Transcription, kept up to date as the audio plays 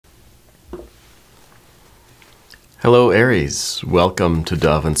Hello Aries, welcome to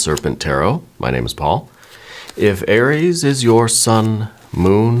Dove and Serpent Tarot. My name is Paul. If Aries is your sun,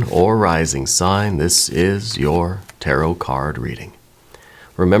 moon, or rising sign, this is your tarot card reading.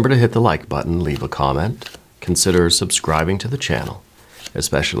 Remember to hit the like button, leave a comment, consider subscribing to the channel,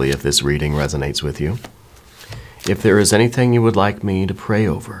 especially if this reading resonates with you. If there is anything you would like me to pray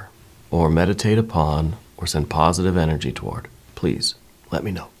over, or meditate upon, or send positive energy toward, please let me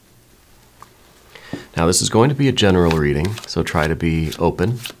know. Now, this is going to be a general reading, so try to be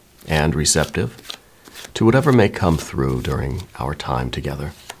open and receptive to whatever may come through during our time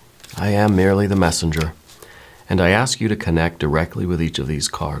together. I am merely the messenger, and I ask you to connect directly with each of these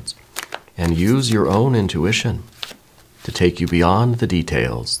cards and use your own intuition to take you beyond the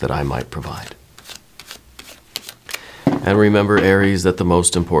details that I might provide. And remember, Aries, that the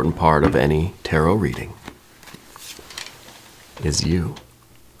most important part of any tarot reading is you.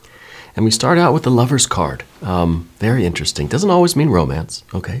 And we start out with the Lover's card. Very interesting. Doesn't always mean romance.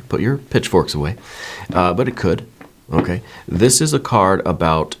 Okay, put your pitchforks away. But it could. Okay, this is a card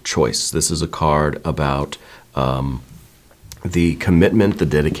about choice. This is a card about the commitment, the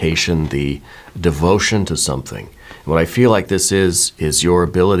dedication, the devotion to something. What I feel like this is your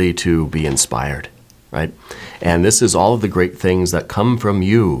ability to be inspired, right? And this is all of the great things that come from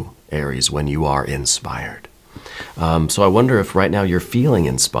you, Aries, when you are inspired. So I wonder if right now you're feeling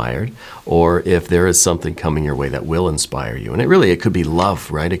inspired, or if there is something coming your way that will inspire you. And it could be love,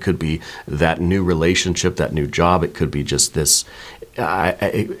 right? It could be that new relationship, that new job. It could be just this,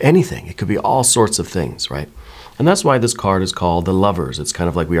 anything. It could be all sorts of things, right? And that's why this card is called the Lovers. It's kind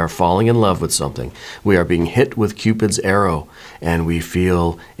of like we are falling in love with something. We are being hit with Cupid's arrow, and we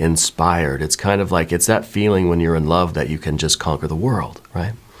feel inspired. It's kind of like, it's that feeling when you're in love that you can just conquer the world,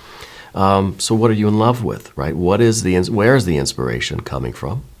 right? So what are you in love with, right? Where is the inspiration coming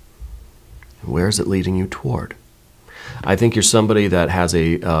from? Where is it leading you toward? I think you're somebody that has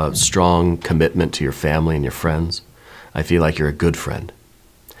a strong commitment to your family and your friends. I feel like you're a good friend.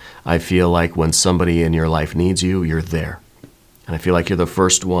 I feel like when somebody in your life needs you, you're there. And I feel like you're the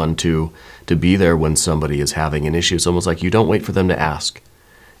first one to be there when somebody is having an issue. It's almost like you don't wait for them to ask.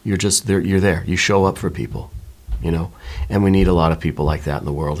 You're just there. You're there. You show up for people. You know, and we need a lot of people like that in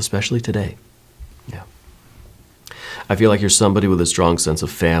the world, especially today. Yeah. I feel like you're somebody with a strong sense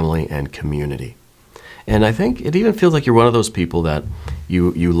of family and community. And I think it even feels like you're one of those people that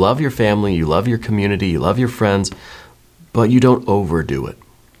you love your family, you love your community, you love your friends, but you don't overdo it.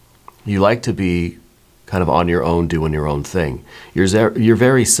 You like to be kind of on your own, doing your own thing. You're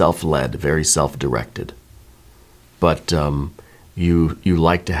very self-led, very self-directed. But you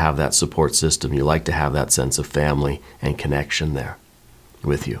like to have that support system. You like to have that sense of family and connection there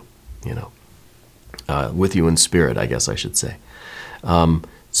with you, you know, with you in spirit, I guess I should say.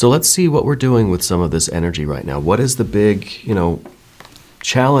 So let's see what we're doing with some of this energy right now. What is the big,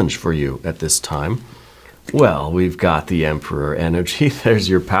 challenge for you at this time? Well, we've got the Emperor energy. There's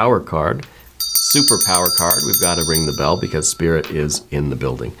your power card, super power card. We've got to ring the bell because spirit is in the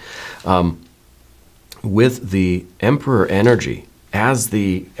building. With the Emperor energy as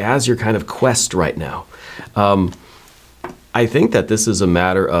your kind of quest right now, I think that this is a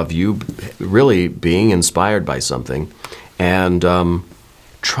matter of you really being inspired by something and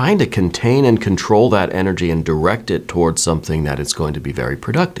trying to contain and control that energy and direct it towards something that is going to be very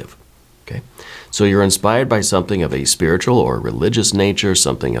productive. Okay, so you're inspired by something of a spiritual or religious nature,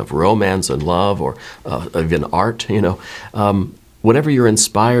 something of romance and love, or even art. Whatever you're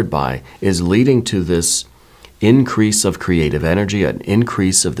inspired by is leading to this increase of creative energy, an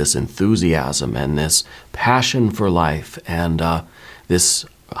increase of this enthusiasm and this passion for life and this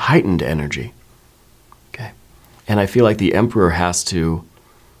heightened energy. Okay, and I feel like the Emperor has to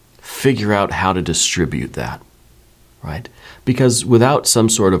figure out how to distribute that, right? Because without some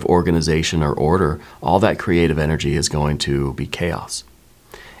sort of organization or order, all that creative energy is going to be chaos.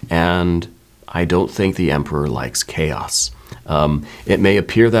 And I don't think the Emperor likes chaos. It may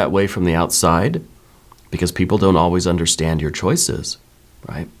appear that way from the outside because people don't always understand your choices,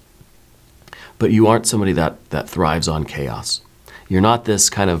 right? But you aren't somebody that thrives on chaos. You're not this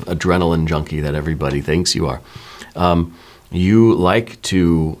kind of adrenaline junkie that everybody thinks you are. You like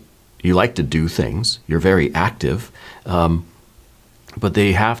to do things. You're very active, but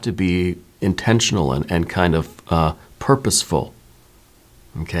they have to be intentional and kind of purposeful.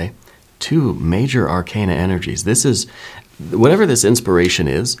 Okay? Two major arcana energies. This is, whatever this inspiration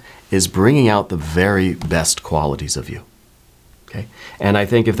is bringing out the very best qualities of you. Okay? And I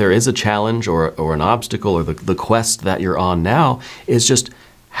think if there is a challenge or an obstacle or the quest that you're on now is just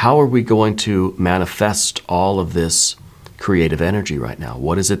how are we going to manifest all of this creative energy right now?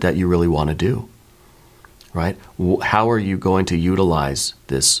 What is it that you really want to do? right? How are you going to utilize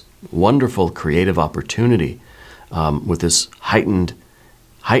this wonderful creative opportunity with this heightened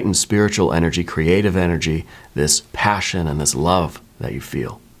spiritual energy, creative energy, this passion and this love that you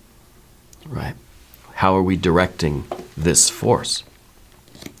feel, right? How are we directing this force?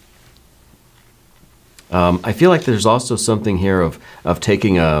 I feel like there's also something here of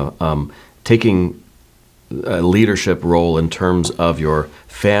taking a leadership role in terms of your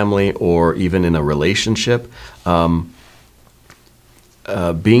family or even in a relationship, being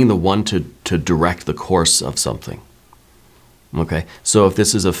the one to direct the course of something. Okay, so if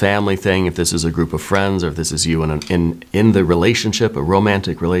this is a family thing, if this is a group of friends, or if this is you in the relationship, a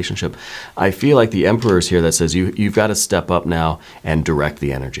romantic relationship, I feel like the Emperor is here that says you've got to step up now and direct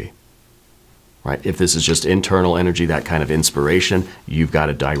the energy. Right? If this is just internal energy, that kind of inspiration, you've got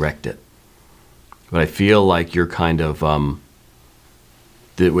to direct it. But I feel like you're kind of,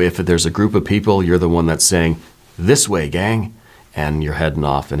 if there's a group of people, you're the one that's saying, this way, gang, and you're heading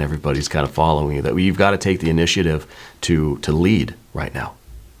off and everybody's kind of following you. That you've got to take the initiative to lead right now.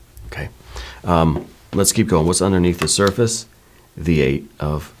 Okay, let's keep going. What's underneath the surface? The Eight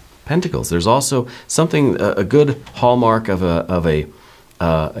of Pentacles. There's also something, a good hallmark of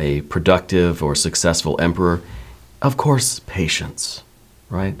a productive or successful emperor, of course, patience,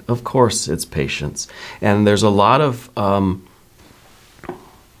 right? Of course, it's patience. And there's a lot of, and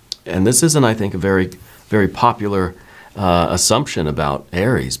this isn't, I think, a very, very popular assumption about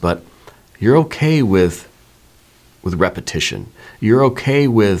Aries, but you're okay with repetition. You're okay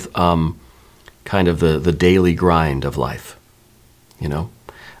with kind of the daily grind of life, you know?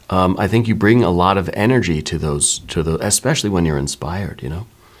 I think you bring a lot of energy to those, especially when you're inspired, you know,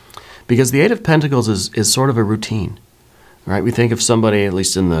 because the Eight of Pentacles is sort of a routine, right? We think of somebody, at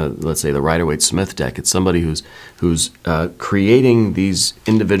least in the, let's say, the Rider-Waite-Smith deck, it's somebody who's creating these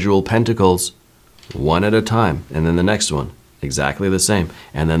individual pentacles one at a time, and then the next one exactly the same,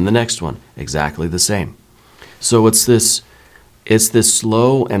 and then the next one exactly the same. So it's this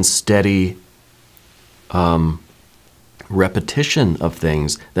slow and steady repetition of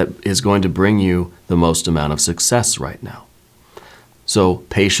things that is going to bring you the most amount of success right now. So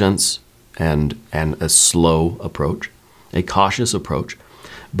patience and a slow approach, a cautious approach,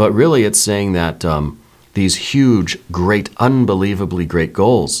 but really it's saying that these huge, great, unbelievably great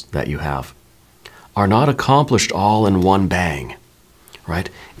goals that you have are not accomplished all in one bang, right?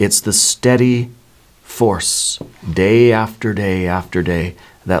 It's the steady force, day after day after day,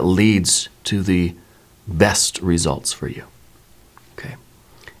 that leads to the best results for you. Okay,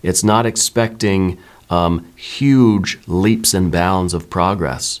 it's not expecting huge leaps and bounds of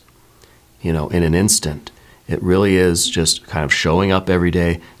progress, you know, in an instant. It really is just kind of showing up every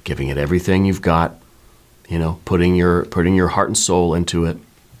day, giving it everything you've got, you know, putting your heart and soul into it,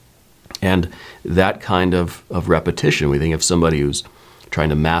 and that kind of repetition. We think of somebody who's trying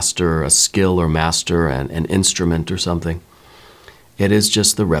to master a skill or master an instrument or something. It is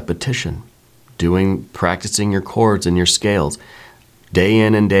just the repetition. Practicing your chords and your scales day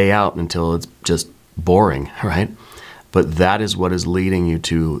in and day out until it's just boring, right? But that is what is leading you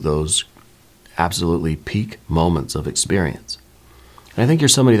to those absolutely peak moments of experience. And I think you're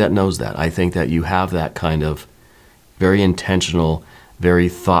somebody that knows that. I think that you have that kind of very intentional, very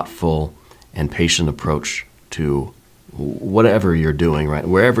thoughtful and patient approach to whatever you're doing, right?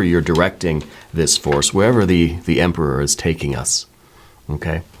 Wherever you're directing this force, wherever the Emperor is taking us,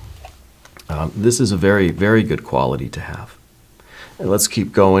 okay? This is a very, very good quality to have. And let's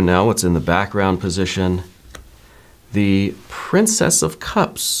keep going now. What's in the background position? The Princess of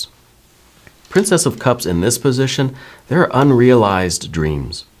Cups. Princess of Cups in this position, there are unrealized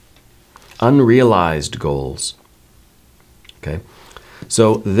dreams, unrealized goals. Okay?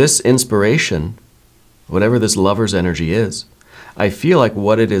 So this inspiration, whatever this lover's energy is, I feel like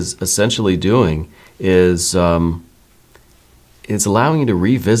what it is essentially doing is it's allowing you to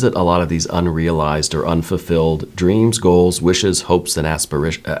revisit a lot of these unrealized or unfulfilled dreams, goals, wishes, hopes, and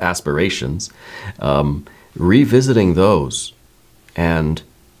aspirations, revisiting those and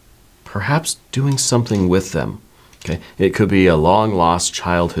perhaps doing something with them. Okay, it could be a long-lost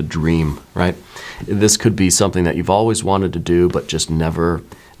childhood dream, right? This could be something that you've always wanted to do, but just never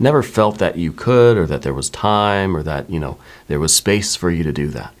felt that you could, or that there was time, or that, you know, there was space for you to do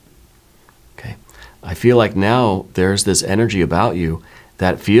that. Okay, I feel like now there's this energy about you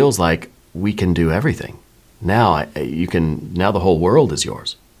that feels like we can do everything. Now now the whole world is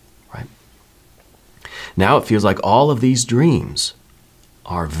yours, right? Now it feels like all of these dreams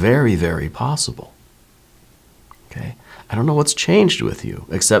are very, very possible. Okay, I don't know what's changed with you,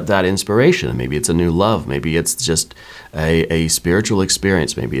 except that inspiration. Maybe it's a new love. Maybe it's just a spiritual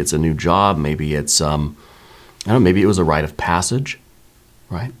experience. Maybe it's a new job. Maybe it's I don't know, maybe it was a rite of passage,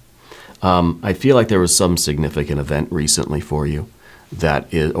 right? I feel like there was some significant event recently for you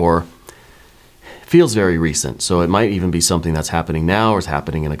that is, or feels very recent. So it might even be something that's happening now or is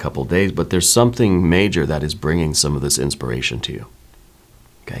happening in a couple of days, but there's something major that is bringing some of this inspiration to you.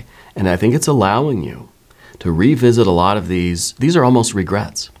 Okay? And I think it's allowing you to revisit a lot of these. These are almost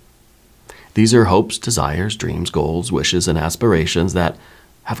regrets. These are hopes, desires, dreams, goals, wishes, and aspirations that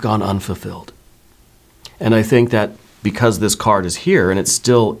have gone unfulfilled. And I think that because this card is here and it's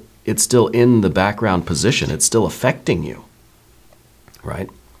still in the background position, it's still affecting you, right?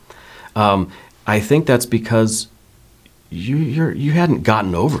 I think that's because you hadn't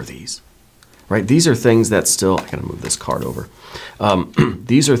gotten over these, right? These are things that still, I gotta move this card over.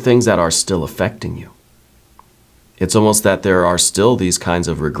 These are things that are still affecting you. It's almost that there are still these kinds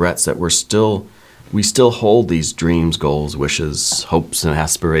of regrets that we still hold these dreams, goals, wishes, hopes, and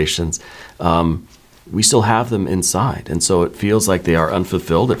aspirations. We still have them inside. And so it feels like they are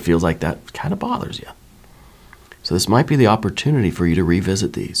unfulfilled. It feels like that kind of bothers you. So this might be the opportunity for you to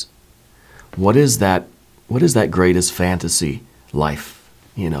revisit these. What is that greatest fantasy life,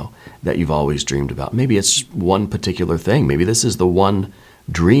 that you've always dreamed about? Maybe it's one particular thing. Maybe this is the one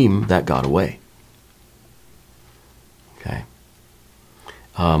dream that got away. Okay.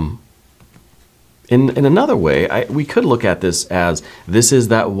 In another way, we could look at this as this is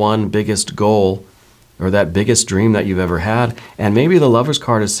that one biggest goal or that biggest dream that you've ever had. And maybe the Lover's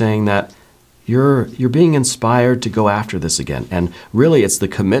card is saying that you're being inspired to go after this again. And really, it's the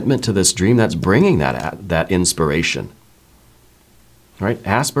commitment to this dream that's bringing that inspiration. Right?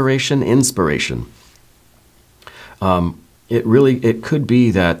 Aspiration, inspiration. It could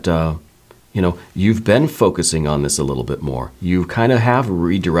be that, you've been focusing on this a little bit more. You kind of have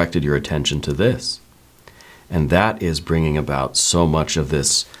redirected your attention to this. And that is bringing about so much of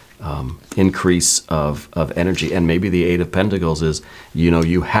this increase of energy. And maybe the Eight of Pentacles is,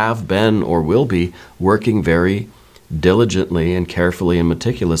 you have been or will be working very diligently and carefully and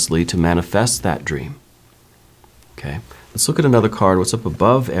meticulously to manifest that dream. Okay, let's look at another card. What's up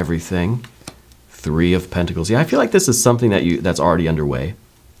above everything? Three of Pentacles. Yeah, I feel like this is something that's already underway.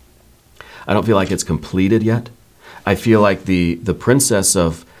 I don't feel like it's completed yet. I feel like the Princess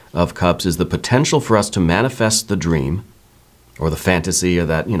of Cups is the potential for us to manifest the dream or the fantasy or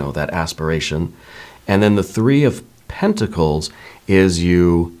that aspiration. And then the Three of Pentacles is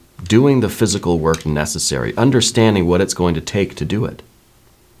you doing the physical work necessary, understanding what it's going to take to do it.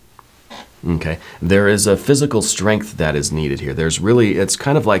 Okay, there is a physical strength that is needed here. It's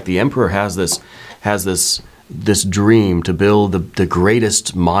kind of like the Emperor has this dream to build the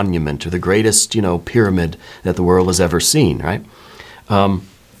greatest monument or the greatest, pyramid that the world has ever seen, right?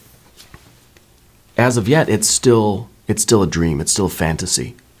 As of yet, it's still a dream. It's still a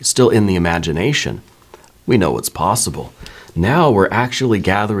fantasy. It's still in the imagination. We know it's possible. Now we're actually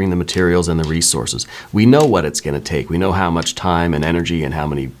gathering the materials and the resources. We know what it's going to take. We know how much time and energy and how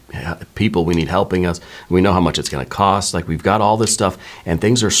many people we need helping us. We know how much it's going to cost. Like, we've got all this stuff, and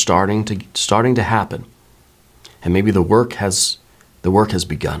things are starting to happen. And maybe the work has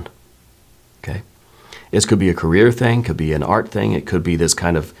begun. Okay, this could be a career thing, could be an art thing. It could be this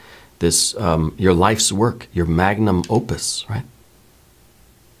kind of your life's work, your magnum opus, right?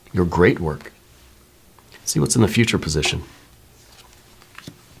 Your great work. See what's in the future position.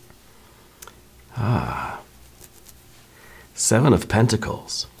 Seven of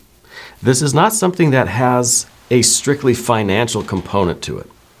Pentacles. This is not something that has a strictly financial component to it.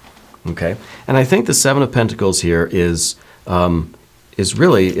 Okay, and I think the Seven of Pentacles here is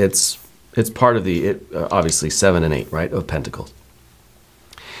really it's part of obviously 7 and 8, right, of Pentacles.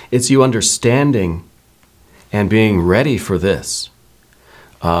 It's you understanding and being ready for this.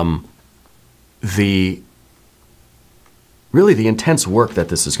 The intense work that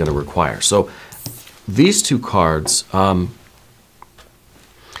this is going to require. So these two cards, on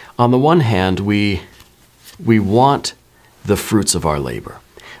the one hand, we want the fruits of our labor.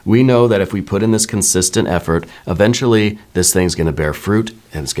 We know that if we put in this consistent effort, eventually this thing's going to bear fruit,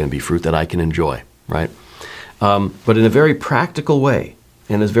 and it's going to be fruit that I can enjoy, right? But in a very practical way,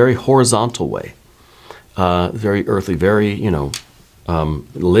 in a very horizontal way, very earthly, very,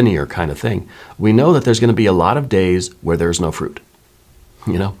 linear kind of thing, we know that there's going to be a lot of days where there's no fruit,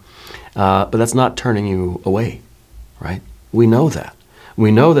 but that's not turning you away, right? We know that.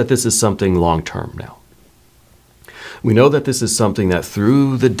 We know that this is something long-term now. We know that this is something that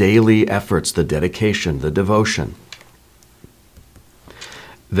through the daily efforts, the dedication, the devotion,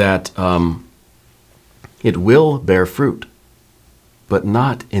 that it will bear fruit, but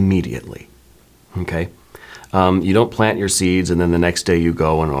not immediately, okay? You don't plant your seeds and then the next day you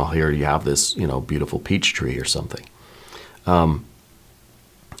go and, well, here you have this, beautiful peach tree or something.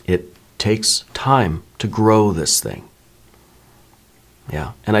 It takes time to grow this thing.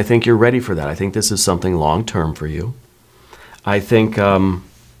 Yeah, and I think you're ready for that. I think this is something long-term for you. I think there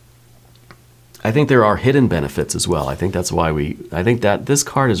are hidden benefits as well. I think that's why I think that this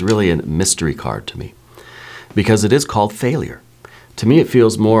card is really a mystery card to me, because it is called failure. To me, it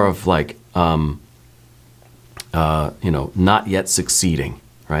feels more of like, not yet succeeding,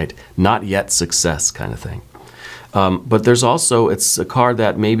 right? Not yet success kind of thing. But there's also, it's a card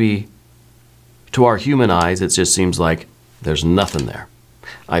that maybe to our human eyes, it just seems like there's nothing there.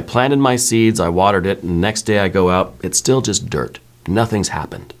 I planted my seeds, I watered it, and the next day I go out, it's still just dirt. Nothing's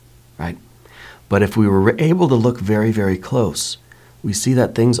happened, right? But if we were able to look very, very close, we see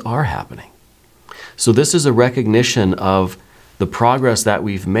that things are happening. So this is a recognition of the progress that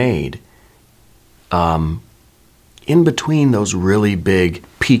we've made in between those really big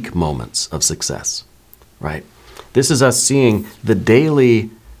peak moments of success, right? This is us seeing the daily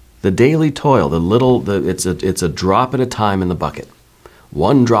toil, it's a drop at a time in the bucket.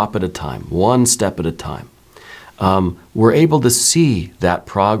 One drop at a time, one step at a time. We're able to see that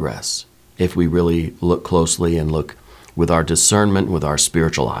progress if we really look closely and look with our discernment, with our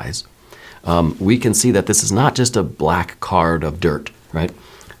spiritual eyes. We can see that this is not just a black card of dirt, right?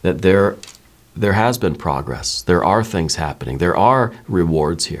 That there has been progress. There are things happening. There are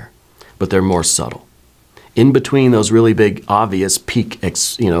rewards here, but they're more subtle. In between those really big, obvious peak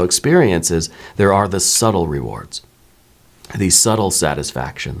experiences, there are the subtle rewards, these subtle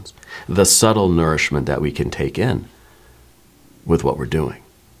satisfactions, the subtle nourishment that we can take in with what we're doing,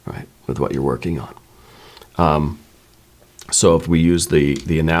 right? With what you're working on. So if we use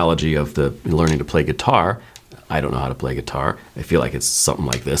the analogy of the learning to play guitar, I don't know how to play guitar. I feel like it's something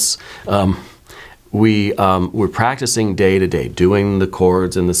like this. We're practicing day to day, doing the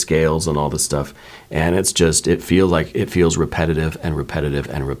chords and the scales and all this stuff, and it feels repetitive and repetitive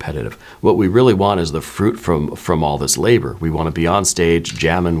and repetitive. What we really want is the fruit from all this labor. We want to be on stage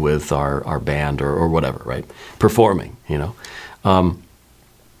jamming with our band or whatever, right? Performing,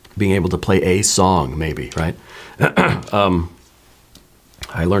 being able to play a song maybe, right?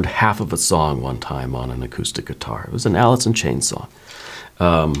 I learned half of a song one time on an acoustic guitar. It was an Alice in Chains song.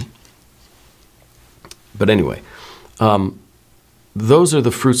 But anyway, those are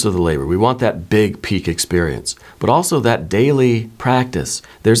the fruits of the labor. We want that big peak experience, but also that daily practice.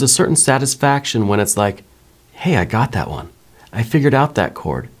 There's a certain satisfaction when it's like, hey, I got that one. I figured out that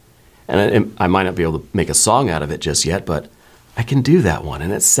chord. And I might not be able to make a song out of it just yet, but I can do that one,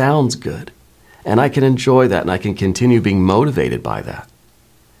 and it sounds good. And I can enjoy that, and I can continue being motivated by that.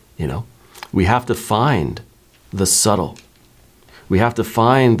 We have to find the subtle. We have to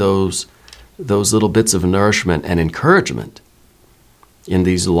find those little bits of nourishment and encouragement in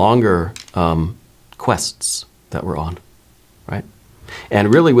these longer quests that we're on, right?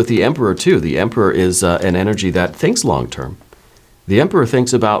 And really with the Emperor too. The Emperor is an energy that thinks long term. The Emperor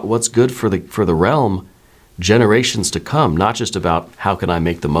thinks about what's good for the realm generations to come, not just about how can I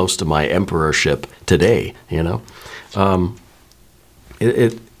make the most of my emperorship today,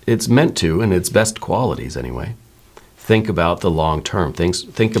 It's meant to, in its best qualities anyway, think about the long term.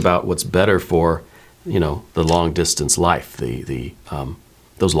 Think about what's better for, the long distance life,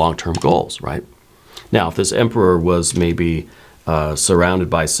 those long term goals, right? Now, if this emperor was maybe surrounded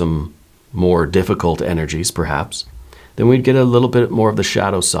by some more difficult energies, perhaps, then we'd get a little bit more of the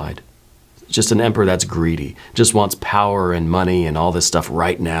shadow side. Just an emperor that's greedy, just wants power and money and all this stuff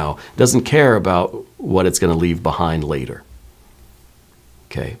right now, doesn't care about what it's going to leave behind later.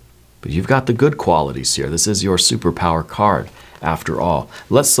 Okay, but you've got the good qualities here. This is your superpower card, after all.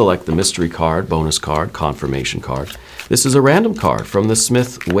 Let's select the mystery card, bonus card, confirmation card. This is a random card from the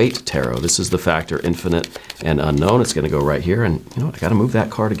Smith-Waite Tarot. This is the factor infinite and unknown. It's going to go right here, and I got to move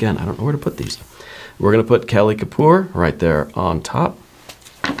that card again. I don't know where to put these. We're going to put Kelly Kapoor right there on top.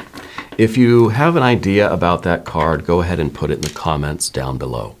 If you have an idea about that card, go ahead and put it in the comments down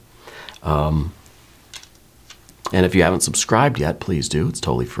below. And if you haven't subscribed yet, please do. It's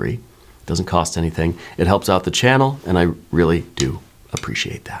totally free. It doesn't cost anything. It helps out the channel, and I really do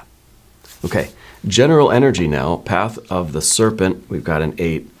appreciate that. Okay, general energy now. Path of the Serpent. We've got an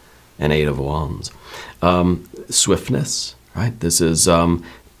 8 of Wands. Swiftness, right? This is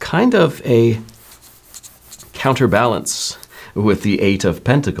kind of a counterbalance with the 8 of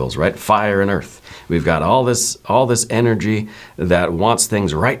Pentacles, right? Fire and earth. We've got all this energy that wants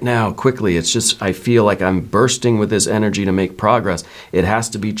things right now, quickly. It's just, I feel like I'm bursting with this energy to make progress. It has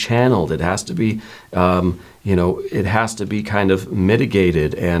to be channeled. It has to be, it has to be kind of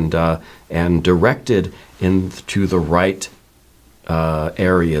mitigated and directed into the right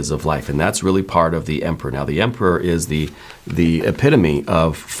areas of life. And that's really part of the Emperor. Now, the Emperor is the epitome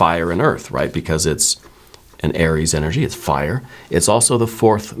of fire and earth, right? Because it's an Aries energy, it's fire. It's also the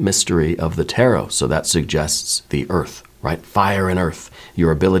fourth mystery of the tarot, so that suggests the earth, right? Fire and earth,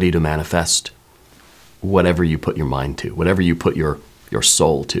 your ability to manifest whatever you put your mind to, whatever you put your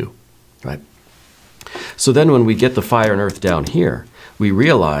soul to, right? So then when we get the fire and earth down here, we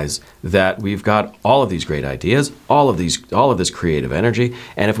realize that we've got all of these great ideas, all of this creative energy,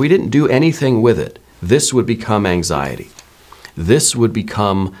 and if we didn't do anything with it, this would become anxiety. This would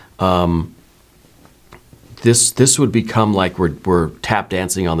become this would become like we're tap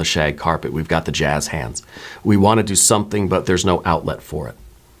dancing on the shag carpet. We've got the jazz hands. We want to do something, but there's no outlet for it,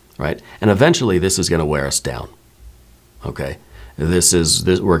 right? And eventually, this is going to wear us down. Okay,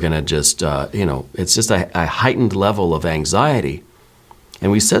 we're going to just it's just a heightened level of anxiety.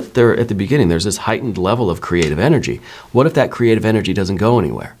 And we said there at the beginning, there's this heightened level of creative energy. What if that creative energy doesn't go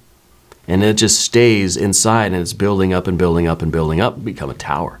anywhere? And it just stays inside and it's building up and building up and building up, become a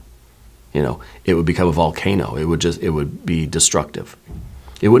tower. It would become a volcano. It would be destructive.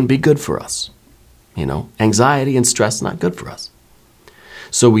 It wouldn't be good for us. Anxiety and stress, not good for us.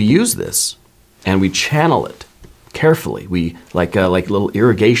 So we use this and we channel it carefully. We like little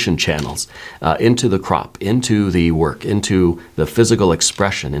irrigation channels into the crop, into the work, into the physical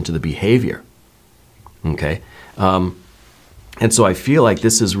expression, into the behavior. Okay, and so I feel like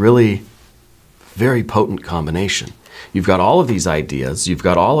this is really very potent combination. You've got all of these ideas. You've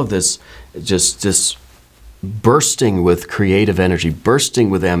got all of this just bursting with creative energy, bursting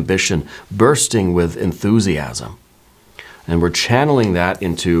with ambition, bursting with enthusiasm. And we're channeling that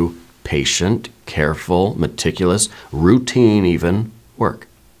into patient, careful, meticulous, routine even work.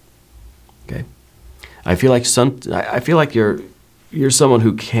 Okay? I feel like you're someone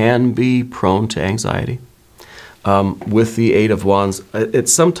who can be prone to anxiety. With the Eight of Wands, it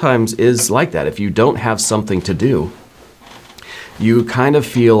sometimes is like that. If you don't have something to do, you kind of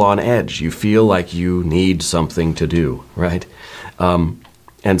feel on edge. You feel like you need something to do, right?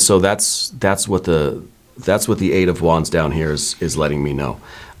 And so that's what the Eight of Wands down here is letting me know,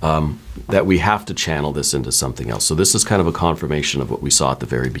 that we have to channel this into something else. So this is kind of a confirmation of what we saw at the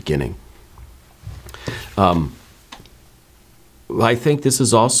very beginning. I think this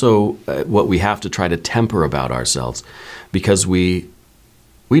is also what we have to try to temper about ourselves, because we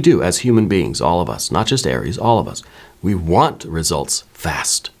do, as human beings, all of us, not just Aries, all of us, we want results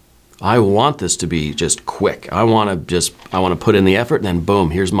fast. I want this to be just quick. I want to put in the effort and then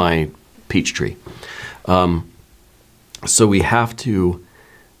boom, here's my peach tree. So we have to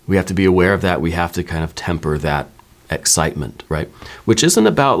be aware of that. We have to kind of temper that excitement, right? Which isn't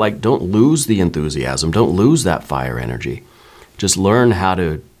about like, don't lose the enthusiasm, don't lose that fire energy. Just learn how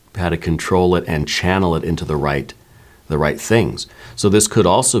to control it and channel it into the right things. So this could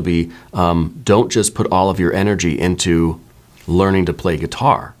also be, don't just put all of your energy into learning to play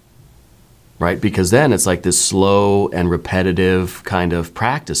guitar, right? Because then it's like this slow and repetitive kind of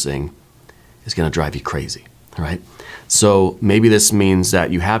practicing is going to drive you crazy, right? So maybe this means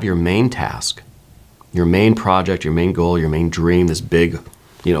that you have your main task, your main project, your main goal, your main dream, this big,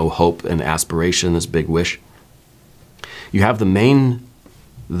 hope and aspiration, this big wish. You have the main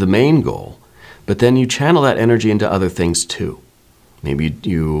goal, but then you channel that energy into other things too. Maybe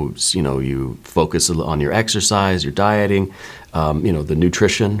you focus on your exercise, your dieting, the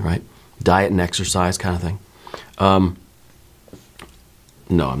nutrition, right? Diet and exercise kind of thing.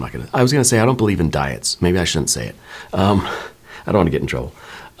 No, I'm not going to. I was going to say I don't believe in diets. Maybe I shouldn't say it. I don't want to get in trouble.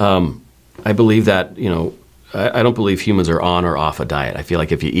 I believe that, I don't believe humans are on or off a diet. I feel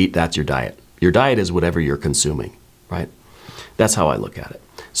like if you eat, that's your diet. Your diet is whatever you're consuming, right? That's how I look at it.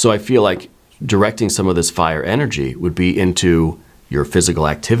 So I feel like directing some of this fire energy would be into your physical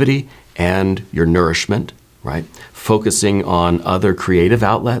activity and your nourishment, right? Focusing on other creative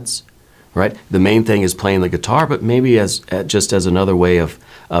outlets, right? The main thing is playing the guitar, but maybe just as another way of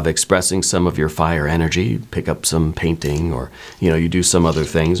expressing some of your fire energy. Pick up some painting, or you do some other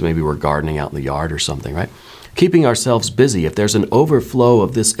things. Maybe we're gardening out in the yard or something, right? Keeping ourselves busy. If there's an overflow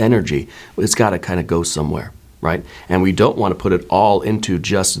of this energy, it's got to kind of go somewhere, right? And we don't want to put it all into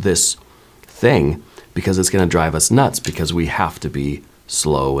just this thing, because it's going to drive us nuts, because we have to be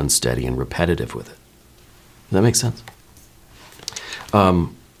slow and steady and repetitive with it. Does that make sense?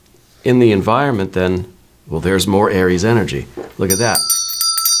 In the environment then, well, there's more Aries energy. Look at that.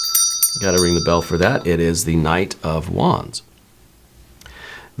 Got to ring the bell for that. It is the Knight of Wands.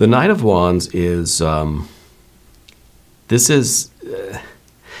 The Knight of Wands is, this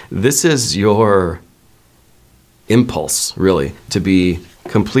is your impulse, really, to be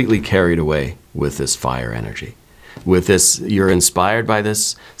completely carried away with this fire energy. With this, you're inspired by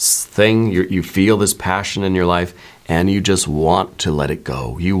this thing, you feel this passion in your life, and you just want to let it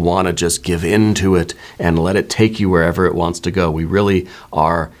go. You want to just give in to it and let it take you wherever it wants to go. We really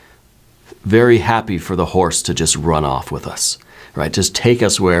are very happy for the horse to just run off with us, right? Just take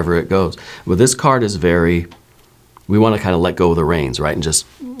us wherever it goes. Well, this card is we want to kind of let go of the reins, right? And just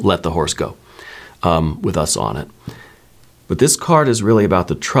let the horse go with us on it. But this card is really about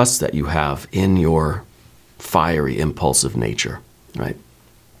the trust that you have in your fiery, impulsive nature, right?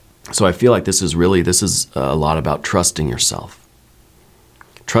 So I feel like this is a lot about trusting yourself.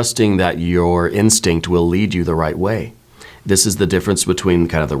 Trusting that your instinct will lead you the right way. This is the difference between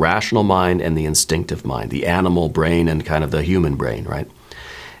kind of the rational mind and the instinctive mind, the animal brain and kind of the human brain, right?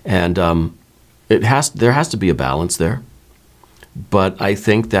 And there has to be a balance there. But I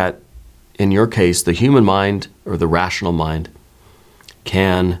think that in your case, the human mind or the rational mind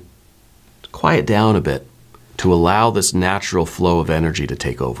can quiet down a bit to allow this natural flow of energy to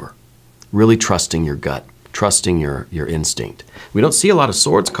take over. Really trusting your gut, trusting your instinct. We don't see a lot of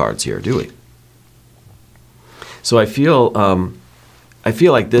swords cards here, do we? So I feel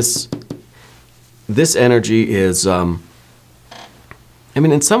like this energy is, I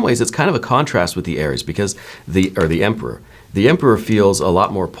mean, in some ways it's kind of a contrast with the Aries because the Emperor. The Emperor feels a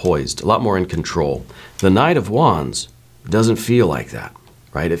lot more poised, a lot more in control. The Knight of Wands doesn't feel like that,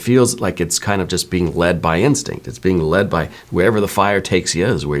 right? It feels like it's kind of just being led by instinct. It's being led by wherever the fire takes you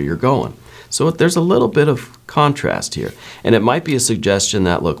is where you're going. So there's a little bit of contrast here. And it might be a suggestion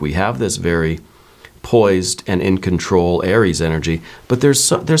that, look, we have this very poised and in control Aries energy, but there's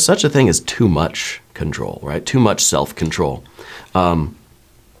such a thing as too much control, right? Too much self-control.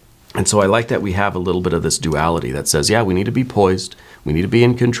 And so I like that we have a little bit of this duality that says, yeah, we need to be poised, we need to be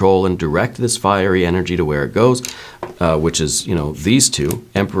in control and direct this fiery energy to where it goes, which is, you know, these two,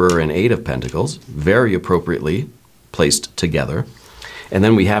 Emperor and Eight of Pentacles, very appropriately placed together. And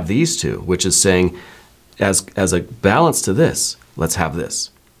then we have these two, which is saying, as a balance to this, let's have this.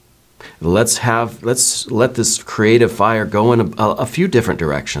 Let's let this creative fire go in a few different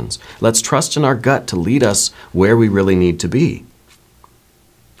directions. Let's trust in our gut to lead us where we really need to be.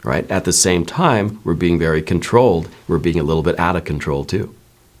 Right? At the same time, we're being very controlled. We're being a little bit out of control too.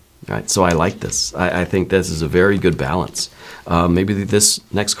 Right? So I like this. I think this is a very good balance. Maybe this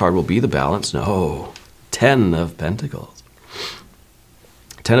next card will be the balance. No, 10 of Pentacles.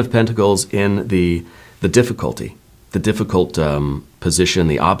 10 of Pentacles in the difficulty, the difficult position,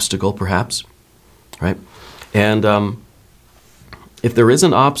 the obstacle perhaps, right? And if there is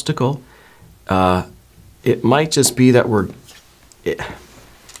an obstacle, it might just be that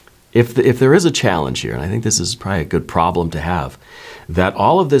if there is a challenge here, and I think this is probably a good problem to have, that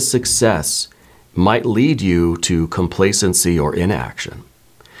all of this success might lead you to complacency or inaction.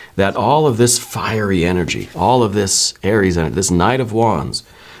 That all of this fiery energy, all of this Aries energy, this Knight of Wands,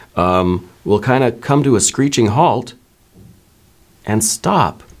 will kind of come to a screeching halt and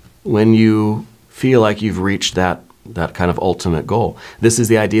stop when you feel like you've reached that kind of ultimate goal. This is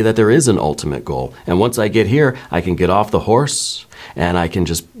the idea that there is an ultimate goal. And once I get here, I can get off the horse and I can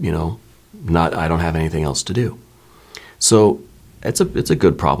just, you know, I don't have anything else to do. So it's a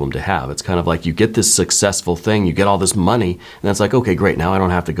good problem to have. It's kind of like you get this successful thing, you get all this money, and it's like, okay, great, now I don't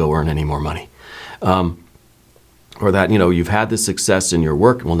have to go earn any more money. Or that, you know, you've had this success in your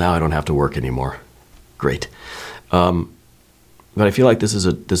work, well, now I don't have to work anymore. Great. But I feel like this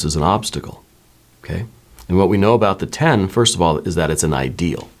is an obstacle, okay? And what we know about the 10, first of all, is that it's an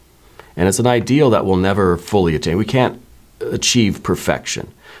ideal. And it's an ideal that we'll never fully attain. We can't achieve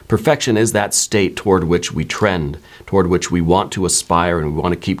perfection. Perfection is that state toward which we trend, toward which we want to aspire, and we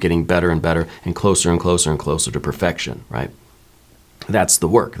want to keep getting better and better and closer and closer and closer to perfection, right? That's the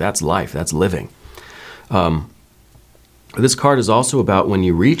work, that's life, that's living. This card is also about when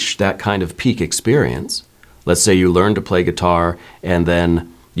you reach that kind of peak experience. Let's say you learn to play guitar and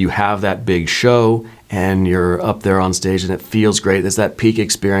then you have that big show and you're up there on stage and it feels great. There's that peak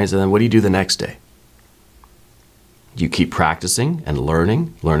experience, and then what do you do the next day? You keep practicing and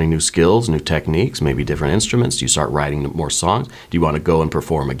learning new skills, new techniques, maybe different instruments. Do you start writing more songs? Do you want to go and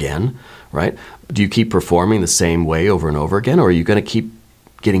perform again, right? Do you keep performing the same way over and over again, or are you going to keep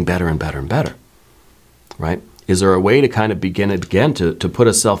getting better and better and better, right? Is there a way to kind of begin again to put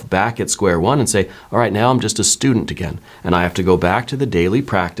a self back at square one and say, all right, now I'm just a student again, and I have to go back to the daily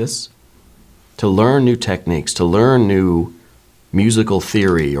practice to learn new techniques, to learn new musical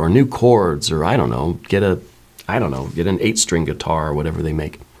theory or new chords, or I don't know, get an 8-string guitar or whatever they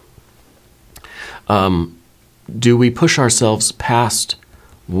make. Do we push ourselves past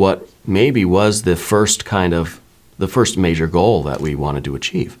what maybe was the first kind of the first major goal that we wanted to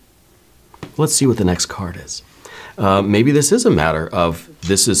achieve. Let's see what the next card is. Maybe this is a matter of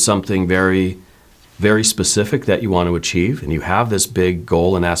this is something very, very specific that you want to achieve, and you have this big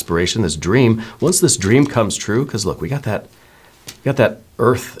goal and aspiration, this dream. Once this dream comes true, because look, we got that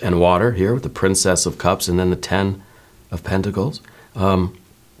earth and water here with the Princess of Cups and then the Ten of Pentacles.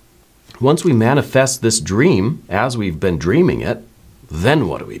 Once we manifest this dream as we've been dreaming it, then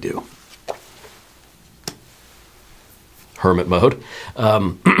what do we do? Hermit mode.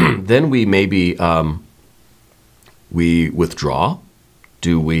 Then we maybe we withdraw.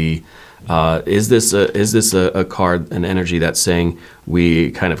 Do we? Is this a card, an energy that's saying we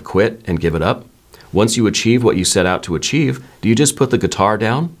kind of quit and give it up? Once you achieve what you set out to achieve, do you just put the guitar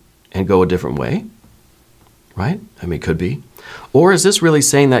down and go a different way? Right? I mean, it could be. Or is this really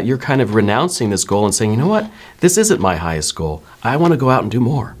saying that you're kind of renouncing this goal and saying, you know what? This isn't my highest goal. I want to go out and do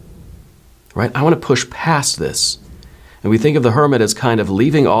more. Right? I want to push past this. And we think of the hermit as kind of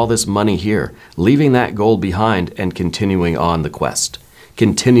leaving all this money here, leaving that gold behind and continuing on the quest,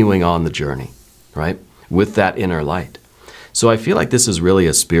 continuing on the journey, right? With that inner light. So I feel like this is really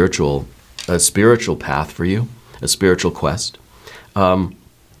a spiritual path for you, a spiritual quest.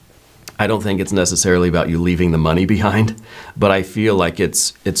 I don't think it's necessarily about you leaving the money behind, but I feel like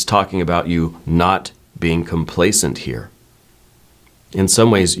it's talking about you not being complacent here. In some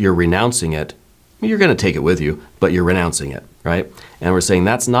ways, you're renouncing it. You're going to take it with you, but you're renouncing it, right? And we're saying,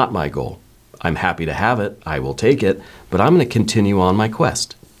 that's not my goal. I'm happy to have it. I will take it, but I'm going to continue on my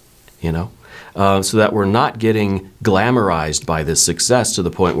quest, you know? So that we're not getting glamorized by this success to the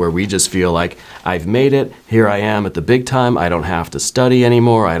point where we just feel like, I've made it, here I am at the big time, I don't have to study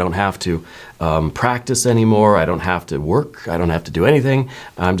anymore, I don't have to practice anymore, I don't have to work, I don't have to do anything,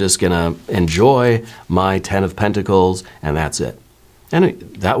 I'm just going to enjoy my Ten of Pentacles, and that's it. And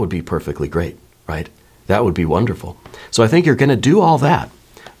that would be perfectly great, right? That would be wonderful. So I think you're going to do all that,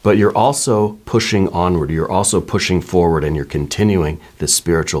 but you're also pushing onward, you're also pushing forward, and you're continuing this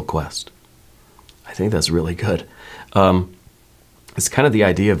spiritual quest. I think that's really good. It's kind of the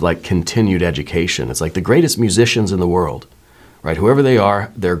idea of like continued education. It's like the greatest musicians in the world, right? Whoever they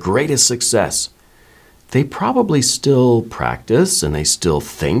are, their greatest success, they probably still practice and they still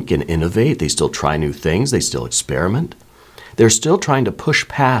think and innovate. They still try new things. They still experiment. They're still trying to push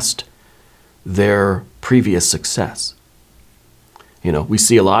past their previous success. You know, we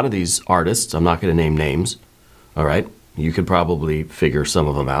see a lot of these artists. I'm not going to name names. All right. You could probably figure some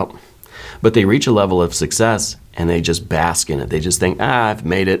of them out. But they reach a level of success and they just bask in it. They just think, I've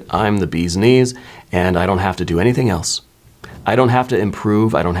made it. I'm the bee's knees and I don't have to do anything else. I don't have to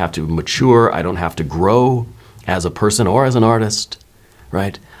improve. I don't have to mature. I don't have to grow as a person or as an artist,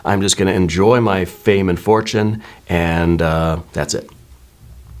 right? I'm just going to enjoy my fame and fortune and that's it.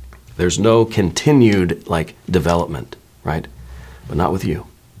 There's no continued like development, right? But not with you.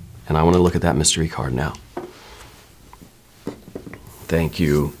 And I want to look at that mystery card now. Thank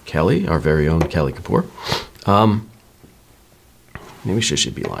you, Kelly, our very own Kelly Kapoor. Maybe she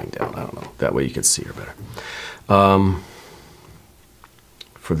should be lying down. I don't know. That way you can see her better.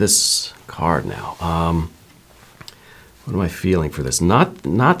 For this card now, what am I feeling for this? Not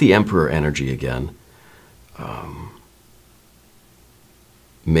the Emperor energy again.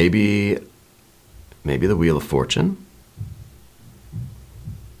 Maybe the Wheel of Fortune.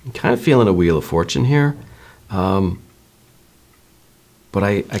 I'm kind of feeling a Wheel of Fortune here. But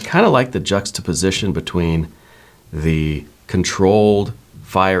I kind of like the juxtaposition between the controlled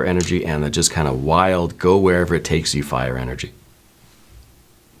fire energy and the just kind of wild, go wherever it takes you fire energy.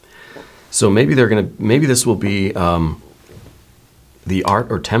 So maybe maybe this will be the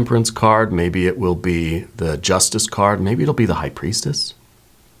Art or Temperance card. Maybe it will be the Justice card. Maybe it'll be the High Priestess,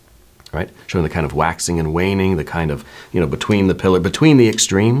 right? Showing the kind of waxing and waning, the kind of, you know, between the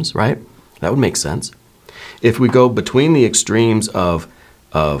extremes, right? That would make sense. If we go between the extremes of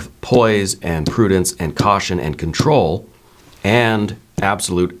poise and prudence and caution and control and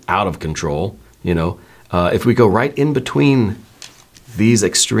absolute out of control, you know, if we go right in between these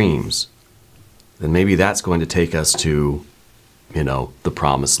extremes, then maybe that's going to take us to, you know, the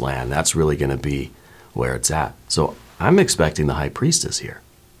promised land. That's really going to be where it's at. So I'm expecting the High Priestess here.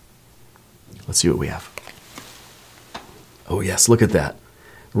 Let's see what we have. Oh yes, look at that.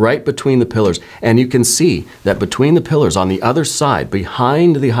 Right between the pillars. And you can see that between the pillars on the other side,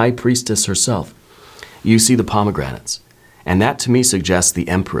 behind the High Priestess herself, you see the pomegranates. And that to me suggests the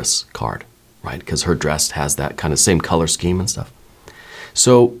Empress card, right? Because her dress has that kind of same color scheme and stuff.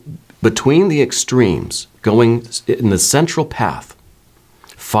 So between the extremes, going in the central path,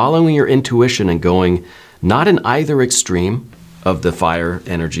 following your intuition and going not in either extreme, of the fire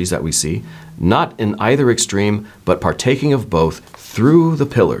energies that we see, not in either extreme, but partaking of both through the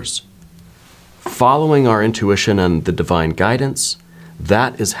pillars, following our intuition and the divine guidance.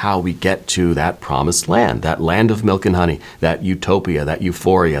 That is how we get to that promised land, that land of milk and honey, that utopia, that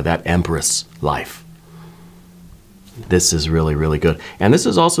euphoria, that empress life. This is really, really good. And this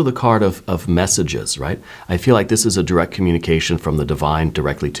is also the card of messages, right? I feel like this is a direct communication from the divine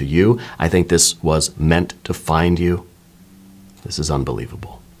directly to you. I think this was meant to find you. This is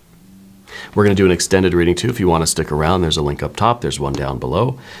unbelievable. We're going to do an extended reading too. If you want to stick around, there's a link up top. There's one down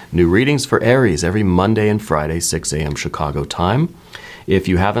below. New readings for Aries every Monday and Friday, 6 a.m. Chicago time. If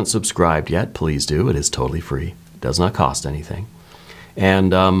you haven't subscribed yet, please do. It is totally free. It does not cost anything.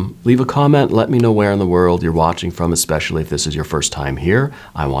 And leave a comment. Let me know where in the world you're watching from, especially if this is your first time here.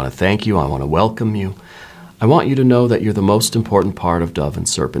 I want to thank you. I want to welcome you. I want you to know that you're the most important part of Dove and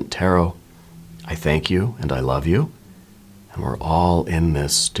Serpent Tarot. I thank you and I love you. And we're all in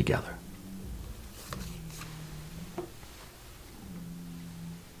this together.